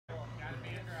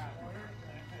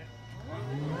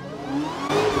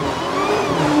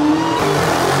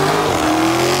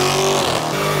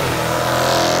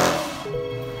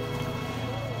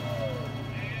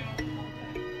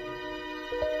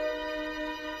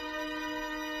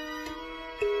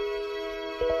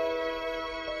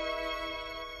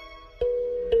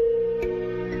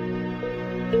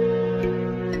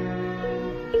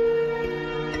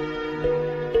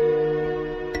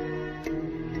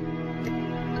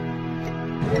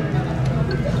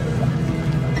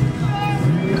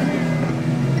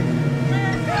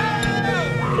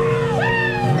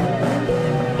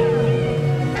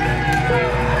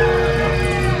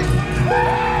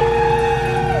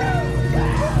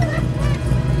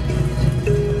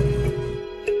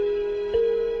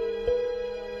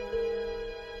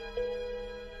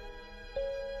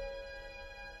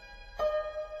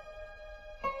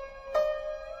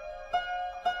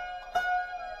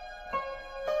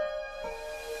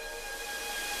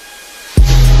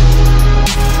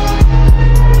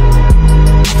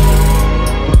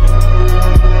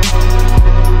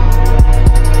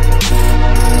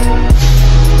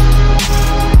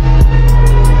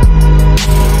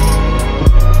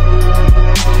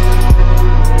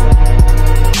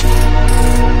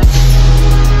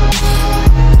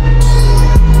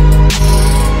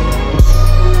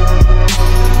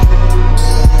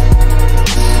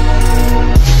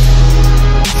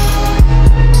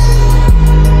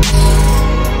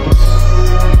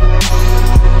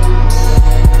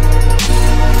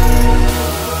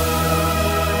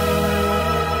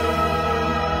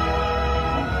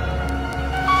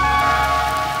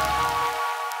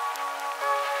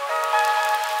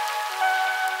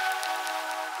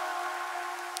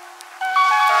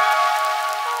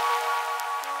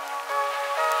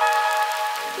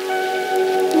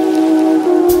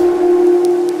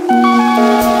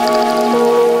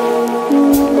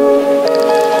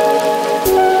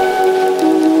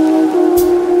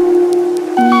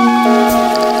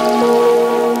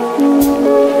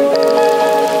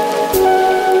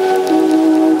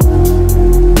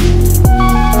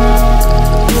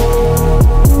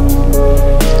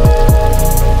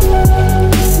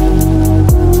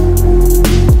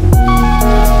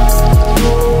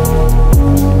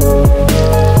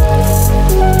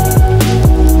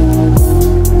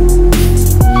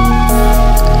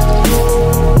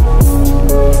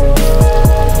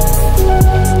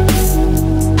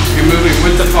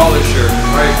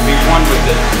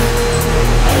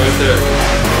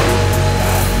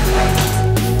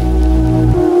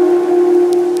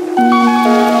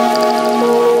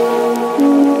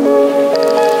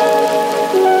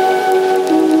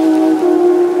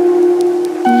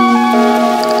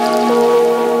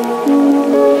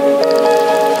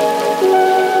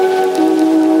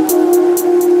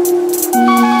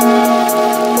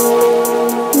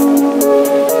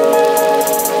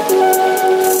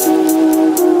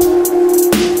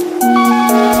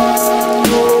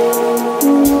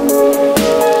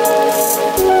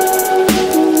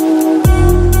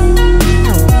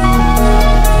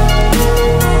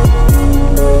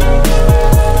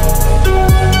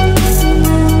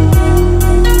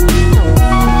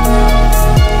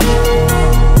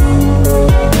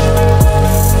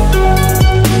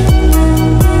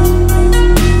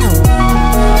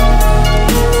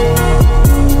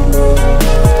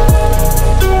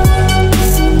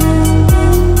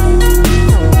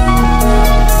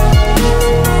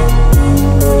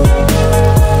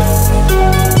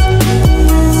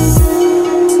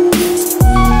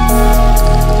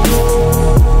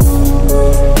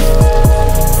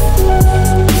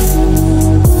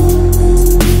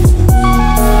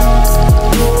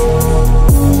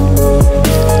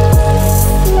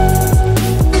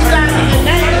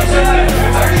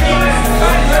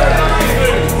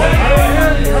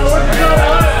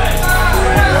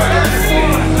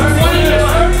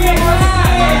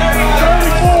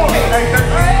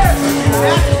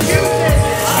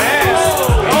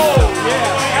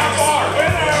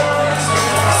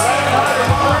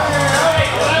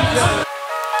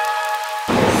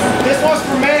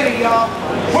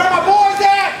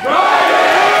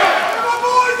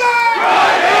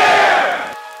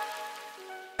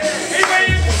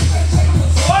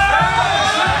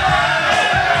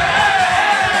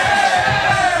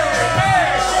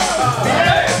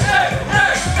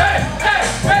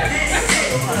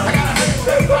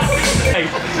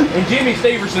and Jimmy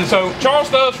Steverson. So Charles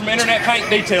Stubbs from Internet Paint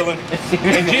Detailing,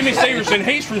 and Jimmy Steverson,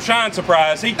 he's from Shine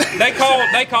Surprise. They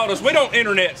called us. We don't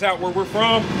internets out where we're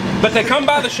from, but they come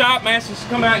by the shop and ask us to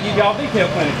come out and give y'all detail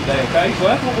clinic today. Okay, so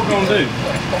that's what we're going to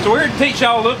do. So we're here to teach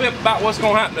y'all a little bit about what's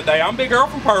going to happen today. I'm Big Earl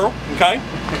from Pearl. Okay.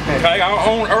 Okay, I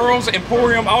own Earl's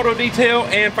Emporium Auto Detail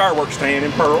and Fireworks Stand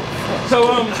in Pearl.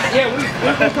 So yeah, we're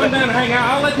gonna come down and hang out.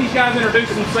 I'll let these guys introduce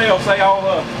themselves. They all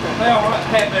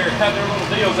have their little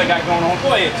deals they got going on.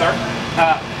 Go ahead, sir.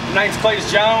 My name's Cletus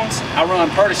Jones. I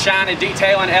run Purtis Shine and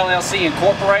Detailing LLC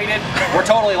Incorporated. We're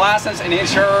totally licensed and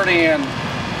insured in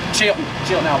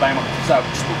Chilton, Alabama. So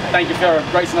thank you for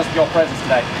gracing us with your presence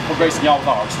today. We're gracing y'all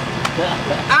with ours.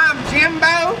 I'm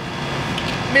Jimbo,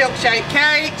 Milkshake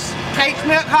Cakes. Kate's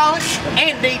milk hauling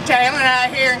and detailing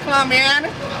out here in Columbiana.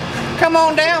 Come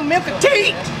on down, milk a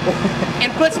teat,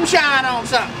 and put some shine on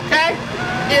something, okay?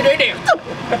 Do.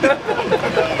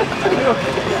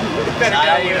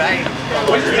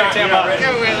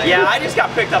 Yeah, I just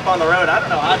got picked up on the road. I don't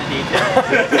know how to detail.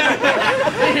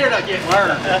 We're here to get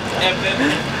learner.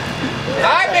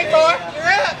 All right, big boy, you're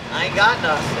up. I ain't got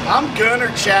nothing. I'm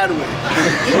Gunner Chadwick.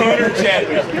 Gunner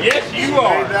Chadwick. Yes, you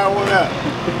are. Ain't that one up.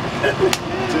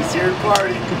 Just here to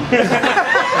party.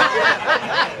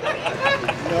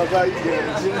 How about you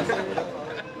guys?